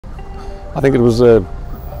I think it was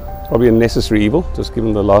probably a necessary evil, just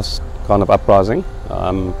given the last kind of uprising.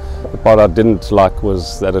 The part I didn't like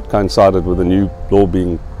was that it coincided with a new law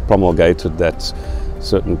being promulgated that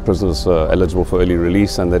certain prisoners are eligible for early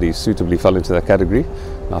release and that he suitably fell into that category.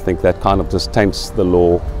 And I think that kind of just taints the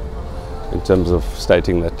law in terms of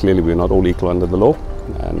stating that clearly we're not all equal under the law,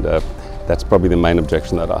 and that's probably the main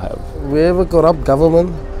objection that I have. We have a corrupt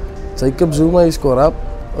government. Jacob Zuma is corrupt.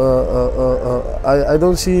 I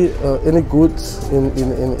don't see any good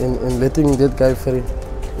in letting that guy free.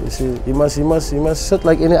 You see, he must sit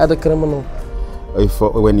like any other criminal.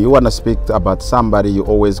 When you want to speak about somebody, you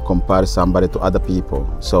always compare somebody to other people.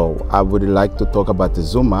 So I would like to talk about the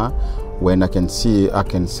Zuma when I can say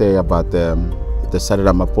about the Cyril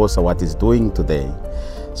Ramaphosa, what he's doing today.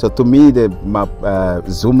 So to me,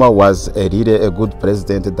 Zuma was really a good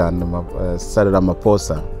president than Cyril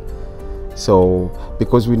Ramaphosa. So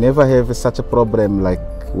because we never have such a problem like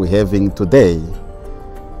we're having today.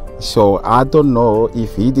 So I don't know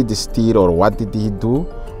if he did steal or what did he do,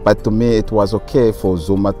 but to me it was okay for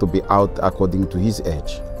Zuma to be out according to his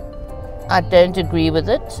age. I don't agree with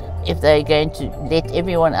it. If they're going to let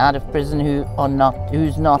everyone out of prison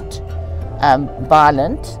who's not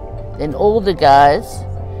violent, then all the guys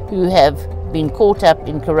who have been caught up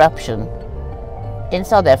in corruption in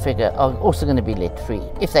South Africa are also going to be let free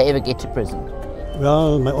if they ever get to prison.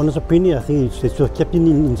 Well, my honest opinion, I think they should keep him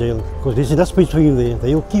in jail because there's enough space for him there.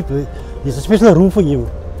 They will keep. There's a special room for him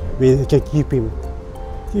where they can keep him.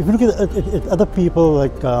 If you look at other people,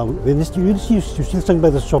 like when you see something by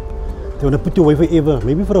the shop, they want to put you away forever.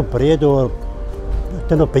 Maybe for a bread or a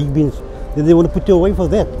ton of baked beans, then they want to put you away for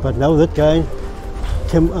that. But now that guy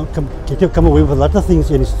can come away with a lot of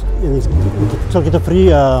things and he's get a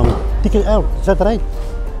free ticket out. Is that right?